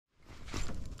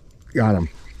Got him.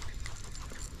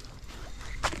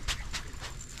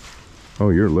 Oh,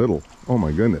 you're little. Oh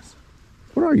my goodness.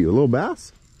 What are you, a little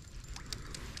bass?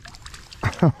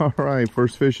 All right,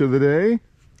 first fish of the day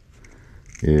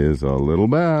is a little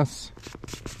bass.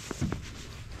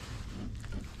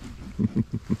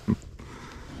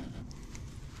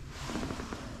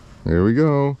 There we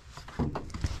go.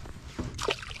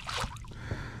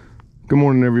 Good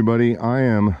morning, everybody. I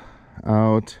am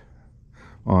out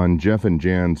on Jeff and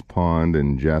Jan's pond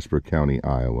in Jasper County,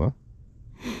 Iowa.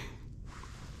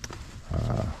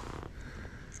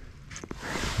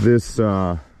 This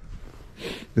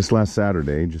last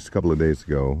Saturday, just a couple of days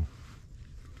ago,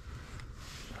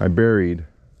 I buried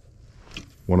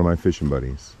one of my fishing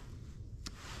buddies,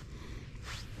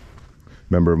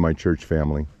 member of my church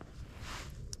family.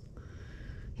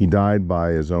 He died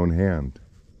by his own hand.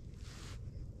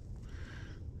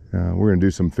 We're going to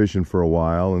do some fishing for a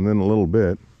while, and then a little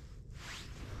bit,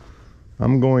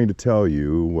 I'm going to tell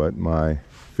you what my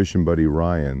fishing buddy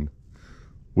Ryan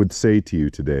would say to you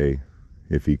today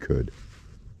if he could.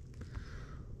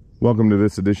 Welcome to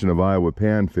this edition of Iowa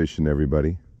Panfishing,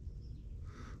 everybody.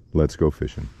 Let's go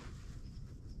fishing.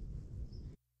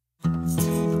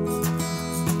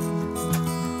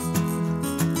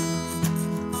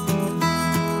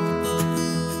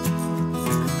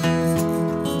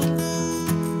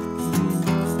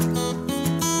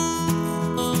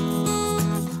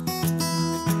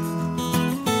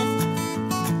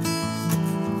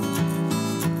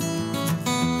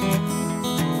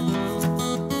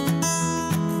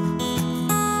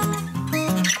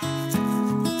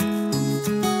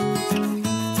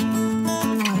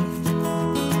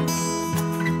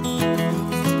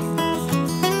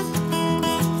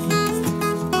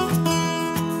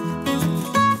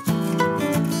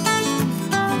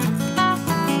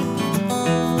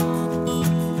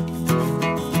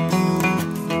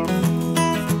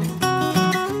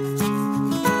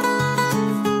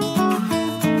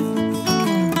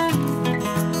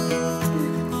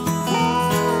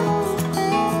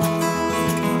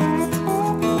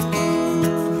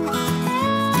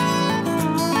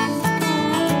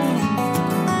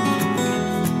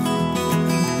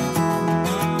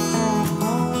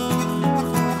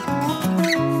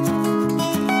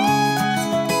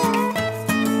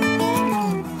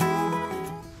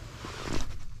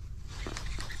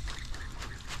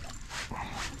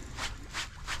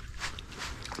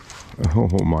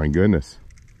 Oh my goodness.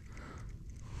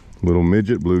 Little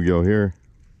midget bluegill here.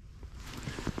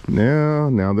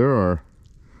 Now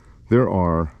there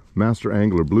are master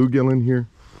angler bluegill in here,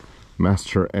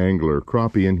 master angler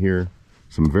crappie in here,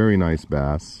 some very nice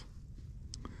bass,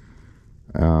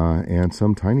 and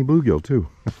some tiny bluegill too.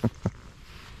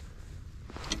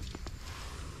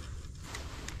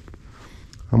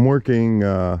 I'm working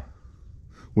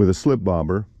with a slip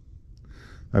bobber.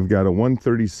 I've got a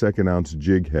 1/32 ounce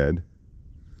jig head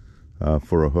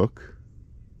for a hook,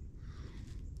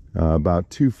 about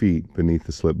 2 feet beneath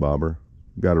the slip bobber.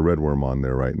 Got a redworm on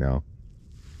there right now.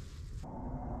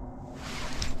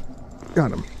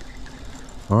 Got him.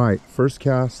 All right, first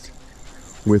cast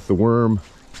with the worm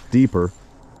deeper.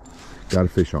 Got a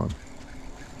fish on.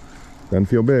 Doesn't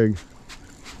feel big.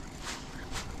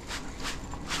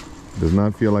 Does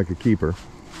not feel like a keeper.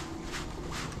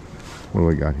 What do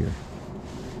we got here?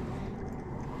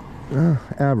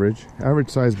 Average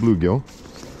size bluegill.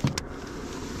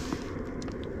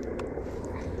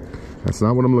 That's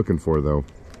not what I'm looking for, though.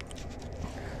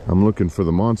 I'm looking for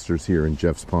the monsters here in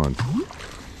Jeff's pond.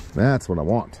 That's what I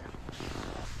want.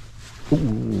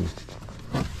 Ooh.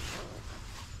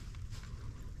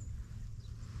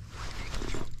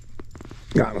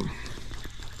 Got him.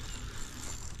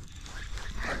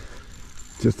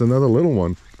 Just another little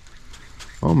one.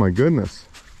 Oh my goodness.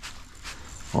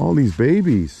 All these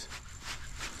babies.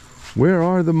 Where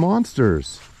are the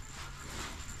monsters?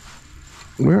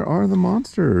 Where are the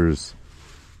monsters?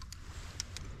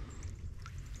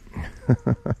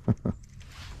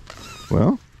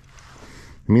 Well,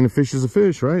 I mean, a fish is a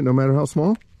fish, right? No matter how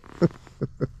small. Oh,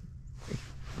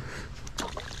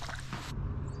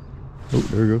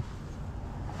 there we go.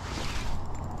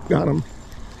 Got him.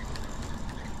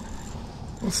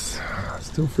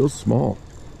 Still feels small.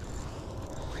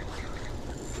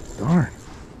 Darn.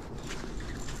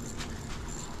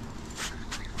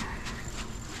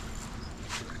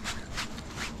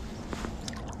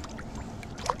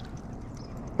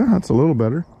 That's a little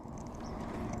better.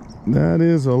 That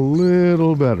is a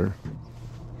little better.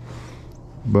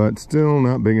 But still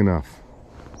not big enough.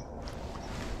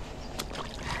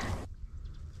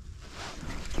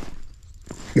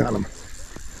 Got him.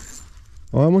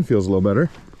 Oh, that one feels a little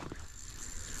better.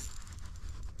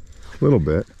 A little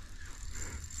bit.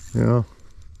 Yeah.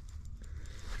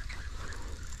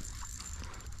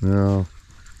 No.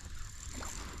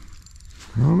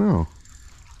 I don't know.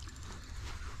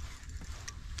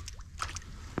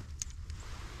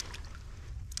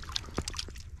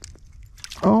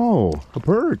 Oh, a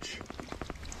perch.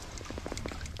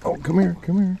 Oh, come here,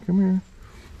 come here, come here.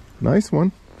 Nice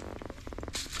one.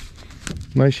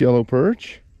 Nice yellow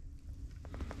perch.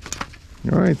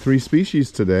 All right, 3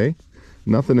 species today.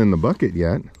 Nothing in the bucket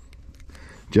yet.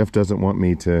 Jeff doesn't want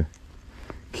me to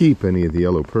keep any of the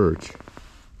yellow perch.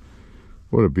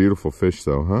 What a beautiful fish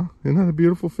though, huh? Isn't that a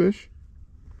beautiful fish?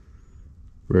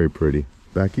 Very pretty.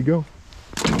 Back you go.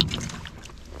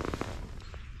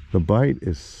 The bite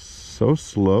is so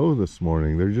slow this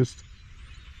morning. They're just...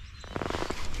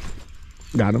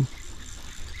 Got him.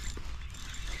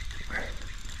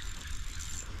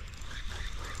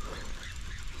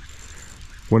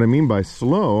 What I mean by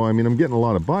slow, I mean I'm getting a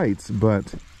lot of bites,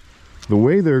 but the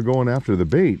way they're going after the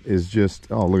bait is just...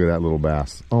 Oh, look at that little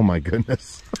bass. Oh my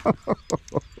goodness.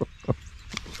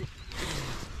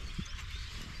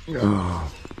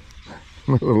 Oh, a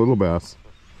little bass.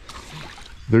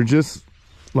 They're just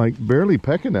like barely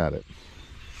pecking at it.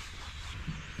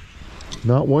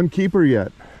 Not one keeper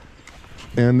yet.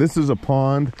 And this is a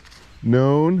pond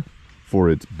known for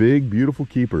its big, beautiful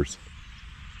keepers.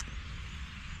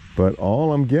 But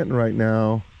all I'm getting right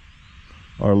now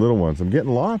are little ones. I'm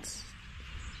getting lots.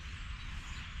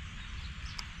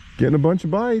 Getting a bunch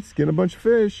of bites, getting a bunch of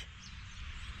fish.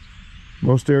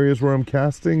 Most areas where I'm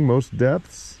casting, most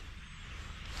depths.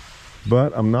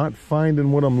 But I'm not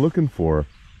finding what I'm looking for.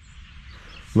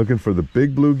 Looking for the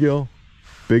big bluegill,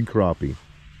 big crappie.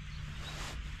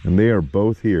 And they are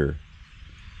both here.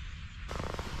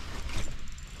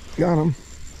 Got them.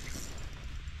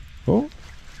 Oh.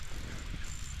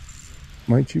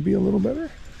 Might you be a little better?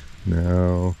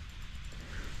 No.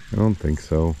 I don't think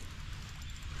so.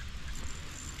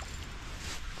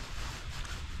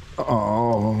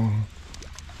 Oh.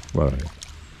 What?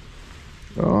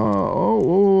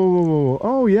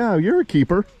 Oh, yeah, you're a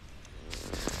keeper.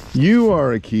 You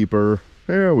are a keeper.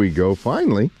 There we go,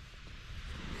 finally.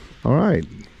 All right.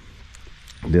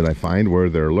 Did I find where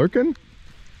they're lurking?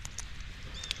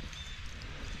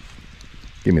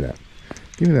 Give me that.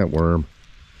 Give me that worm.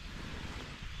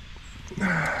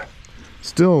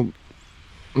 Still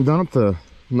not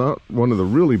one of the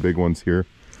really big ones here,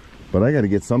 but I got to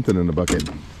get something in the bucket.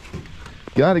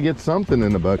 Got to get something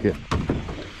in the bucket.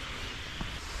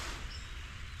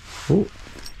 Oh,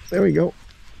 there we go.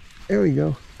 There we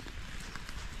go.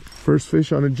 First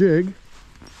fish on a jig.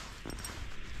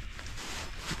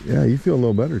 Yeah, you feel a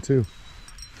little better too.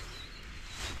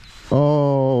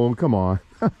 Oh, come on.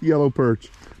 Yellow perch.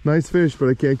 Nice fish, but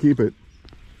I can't keep it.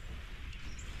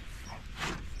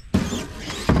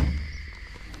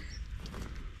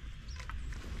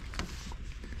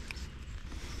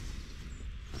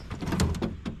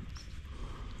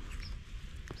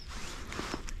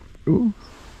 Ooh,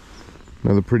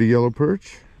 another pretty yellow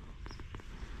perch.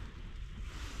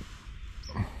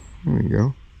 There we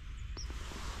go.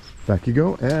 Back you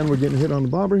go, and we're getting hit on the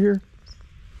bobber here.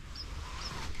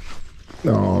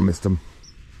 Oh, I missed him.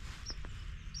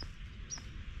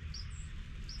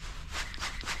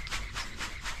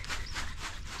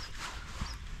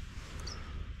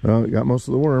 Well, got most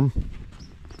of the worm.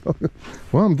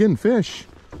 Well, I'm getting fish.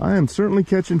 I am certainly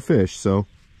catching fish, so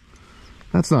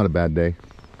that's not a bad day.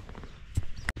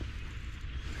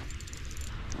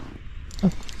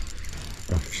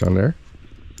 Oh, fish on there.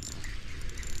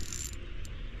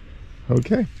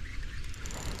 Okay.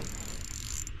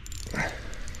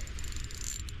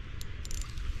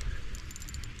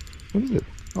 What is it?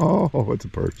 Oh, it's a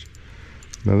perch.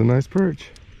 Another nice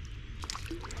perch.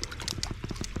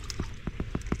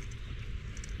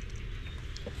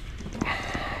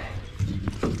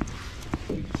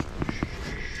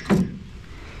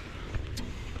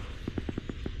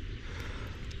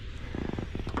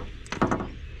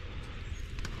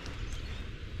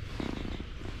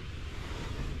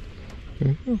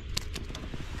 There you go.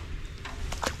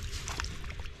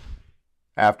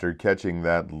 After catching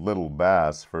that little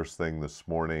bass first thing this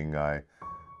morning, I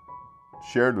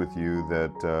shared with you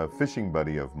that a fishing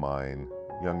buddy of mine,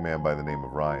 a young man by the name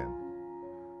of Ryan,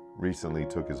 recently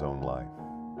took his own life.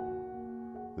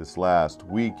 This last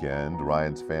weekend,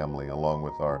 Ryan's family, along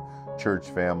with our church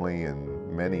family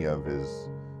and many of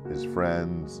his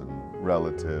friends and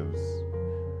relatives,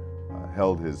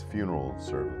 held his funeral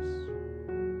service.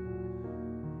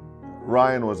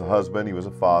 Ryan was a husband, he was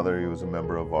a father, he was a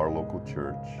member of our local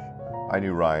church. I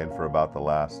knew Ryan for about the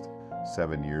last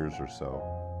 7 years or so.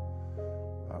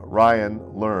 Ryan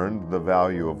learned the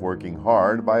value of working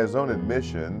hard. By his own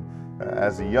admission,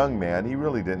 as a young man, he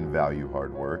really didn't value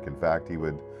hard work. In fact, he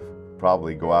would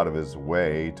probably go out of his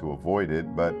way to avoid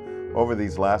it. But over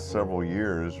these last several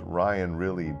years, Ryan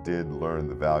really did learn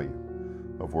the value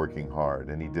of working hard,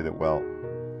 and he did it well.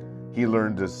 He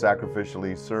learned to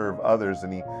sacrificially serve others,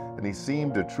 and he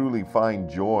seemed to truly find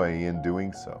joy in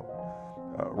doing so.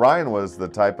 Ryan was the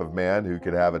type of man who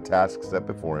could have a task set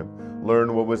before him,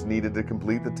 learn what was needed to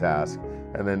complete the task,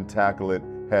 and then tackle it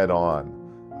head on.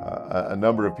 A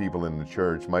number of people in the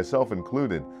church, myself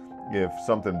included, if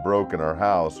something broke in our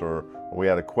house or we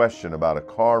had a question about a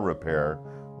car repair,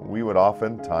 we would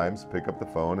oftentimes pick up the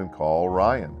phone and call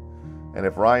Ryan. And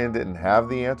if Ryan didn't have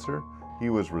the answer, he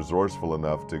was resourceful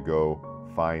enough to go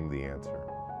find the answer.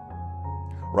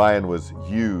 Ryan was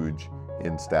huge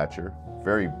in stature,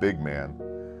 very big man,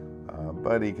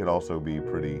 but he could also be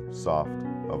pretty soft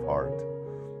of heart.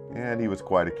 And he was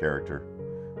quite a character,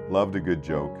 loved a good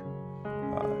joke.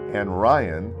 And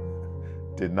Ryan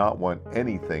did not want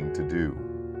anything to do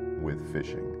with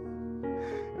fishing.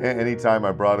 Anytime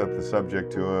I brought up the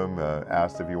subject to him,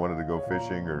 asked if he wanted to go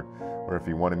fishing or if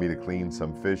he wanted me to clean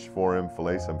some fish for him,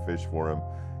 fillet some fish for him,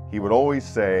 he would always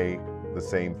say the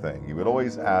same thing. He would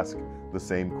always ask the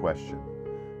same question.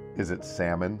 Is it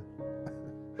salmon?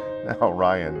 Now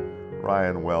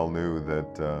Ryan well knew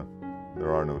that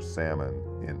there are no salmon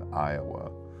in Iowa.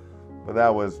 But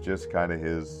that was just kind of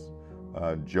his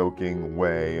joking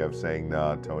way of saying,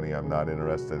 nah, Tony, I'm not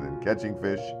interested in catching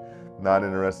fish, not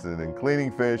interested in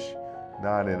cleaning fish,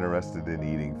 not interested in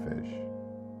eating fish.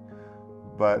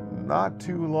 But not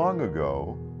too long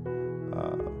ago,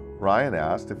 Ryan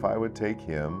asked if I would take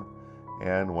him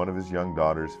and one of his young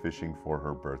daughters fishing for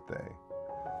her birthday.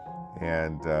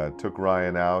 And took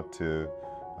Ryan out to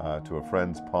a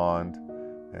friend's pond,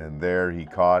 and there he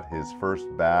caught his first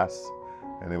bass,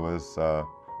 and it was a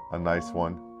nice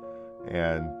one.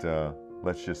 And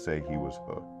let's just say he was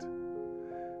hooked.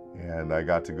 And I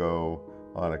got to go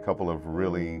on a couple of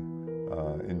really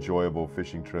enjoyable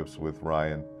fishing trips with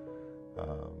Ryan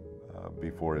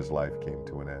before his life came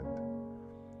to an end.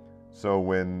 So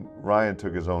when Ryan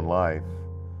took his own life,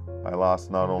 I lost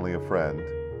not only a friend,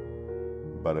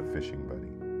 but a fishing buddy.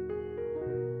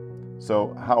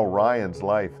 So how Ryan's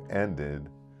life ended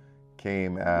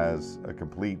came as a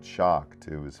complete shock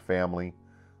to his family,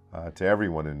 to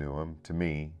everyone who knew him, to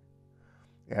me.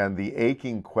 And the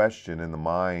aching question in the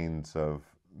minds of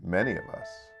many of us,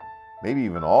 maybe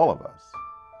even all of us,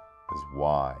 is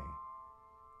why?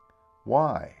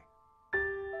 Why?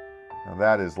 Now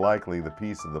that is likely the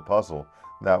piece of the puzzle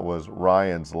that was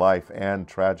Ryan's life and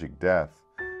tragic death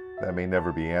that may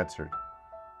never be answered.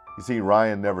 You see,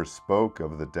 Ryan never spoke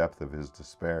of the depth of his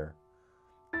despair.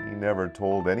 He never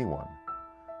told anyone.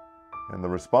 And the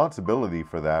responsibility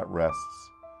for that rests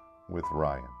with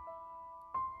Ryan.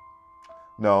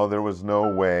 No, there was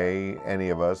no way any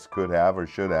of us could have or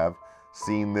should have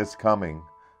seen this coming.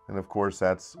 And of course,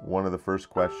 that's one of the first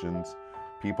questions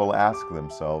people ask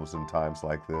themselves in times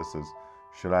like this is,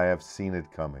 should I have seen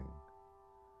it coming?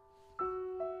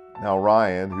 Now,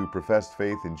 Ryan, who professed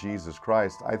faith in Jesus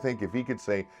Christ, I think if he could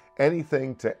say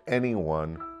anything to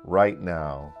anyone right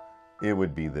now, it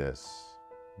would be this: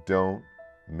 don't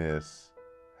miss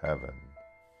heaven.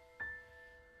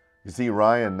 You see,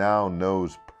 Ryan now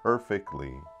knows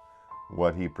perfectly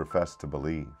what he professed to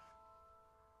believe.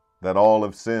 That all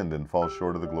have sinned and fall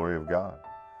short of the glory of God.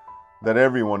 That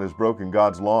everyone has broken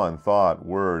God's law in thought,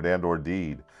 word, and or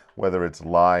deed, whether it's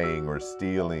lying or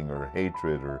stealing or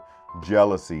hatred or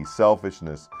jealousy,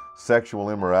 selfishness, sexual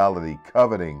immorality,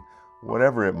 coveting,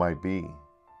 whatever it might be.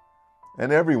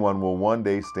 And everyone will one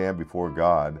day stand before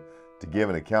God to give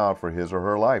an account for his or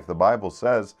her life. The Bible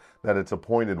says that it's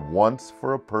appointed once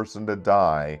for a person to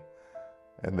die,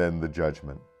 and then the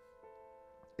judgment.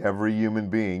 Every human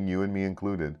being, you and me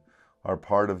included, are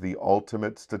part of the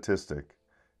ultimate statistic.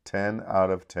 10 out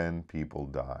of 10 people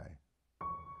die.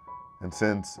 And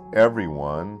since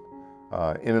everyone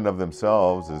in and of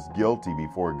themselves is guilty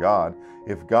before God,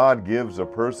 if God gives a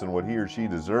person what he or she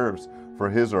deserves for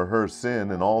his or her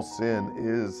sin, and all sin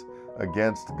is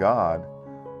against God,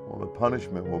 well, the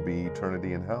punishment will be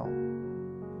eternity in hell.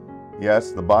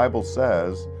 Yes, the Bible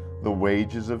says the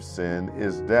wages of sin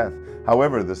is death.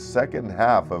 However, the second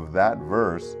half of that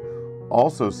verse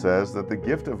also says that the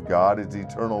gift of God is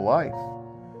eternal life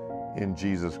in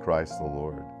Jesus Christ the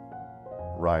Lord.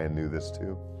 Ryan knew this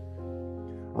too.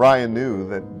 Ryan knew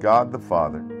that God the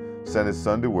Father sent his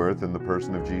Son to earth in the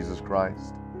person of Jesus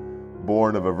Christ.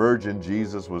 Born of a virgin,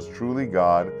 Jesus was truly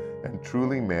God and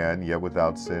truly man, yet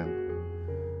without sin.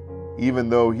 Even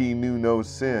though he knew no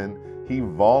sin, He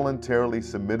voluntarily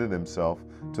submitted himself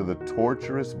to the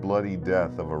torturous, bloody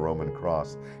death of a Roman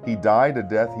cross. He died a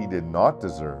death he did not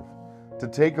deserve, to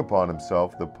take upon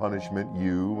himself the punishment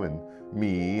you and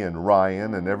me and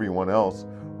Ryan and everyone else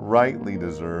rightly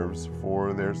deserves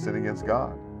for their sin against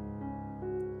God.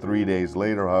 3 days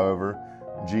later, however,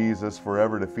 Jesus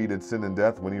forever defeated sin and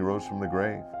death when he rose from the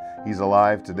grave. He's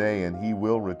alive today, and he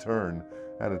will return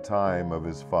at a time of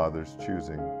his Father's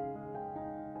choosing.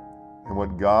 And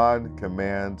what God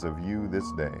commands of you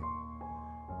this day,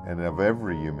 and of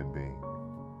every human being,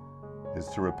 is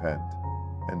to repent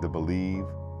and to believe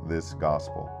this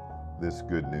gospel, this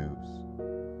good news.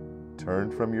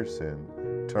 Turn from your sin,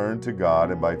 turn to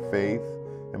God, and by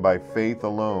faith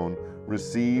alone,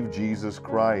 receive Jesus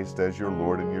Christ as your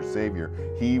Lord and your Savior.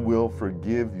 He will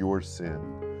forgive your sin.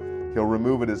 He'll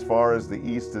remove it as far as the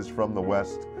east is from the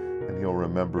west, and he'll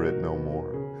remember it no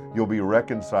more. You'll be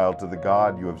reconciled to the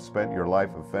God you have spent your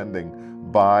life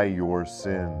offending by your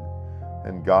sin,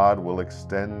 and God will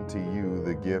extend to you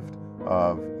the gift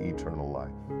of eternal life.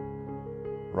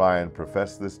 Ryan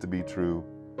professed this to be true,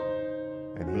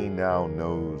 and he now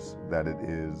knows that it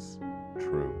is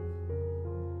true.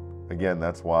 Again,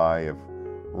 that's why if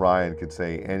Ryan could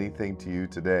say anything to you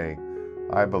today,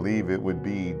 I believe it would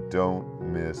be, don't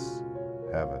miss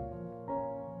heaven.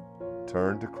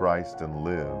 Turn to Christ and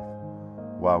live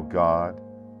while God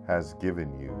has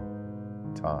given you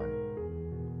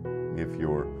time. If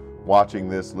you're watching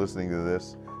this, listening to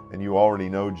this, and you already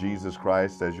know Jesus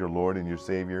Christ as your Lord and your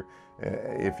Savior,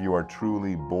 if you are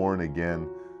truly born again,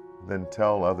 then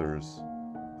tell others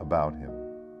about him.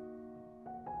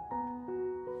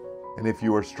 And if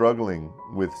you are struggling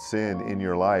with sin in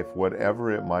your life, whatever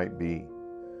it might be,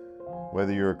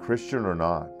 whether you're a Christian or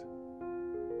not,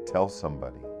 tell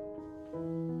somebody.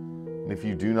 And if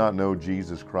you do not know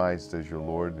Jesus Christ as your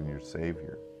Lord and your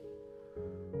Savior,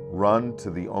 run to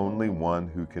the only one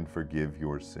who can forgive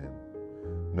your sin,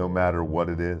 no matter what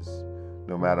it is,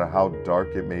 no matter how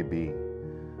dark it may be.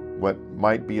 What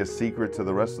might be a secret to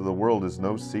the rest of the world is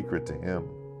no secret to him.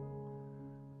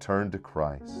 Turn to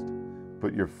Christ.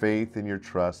 Put your faith and your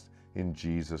trust in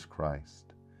Jesus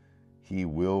Christ. He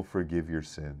will forgive your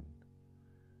sin,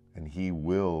 and he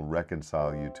will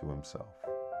reconcile you to himself.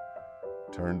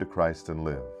 Turn to Christ and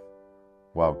live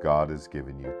while God has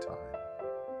given you time.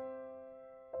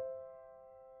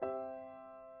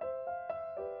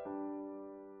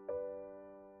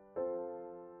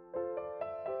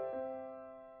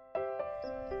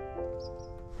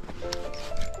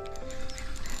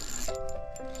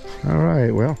 All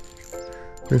right, well,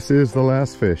 this is the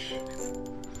last fish.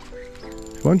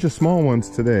 Bunch of small ones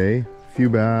today, a few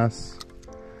bass,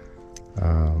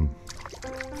 a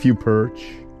few perch,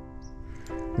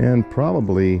 and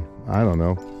probably, I don't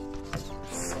know,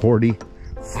 40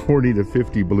 to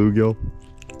 50 bluegill.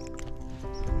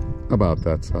 About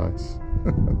that size.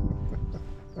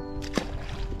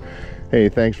 Hey,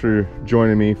 thanks for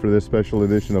joining me for this special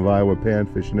edition of Iowa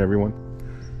Panfishing, everyone.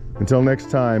 Until next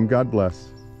time, God bless.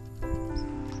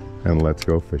 And let's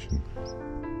go fishing.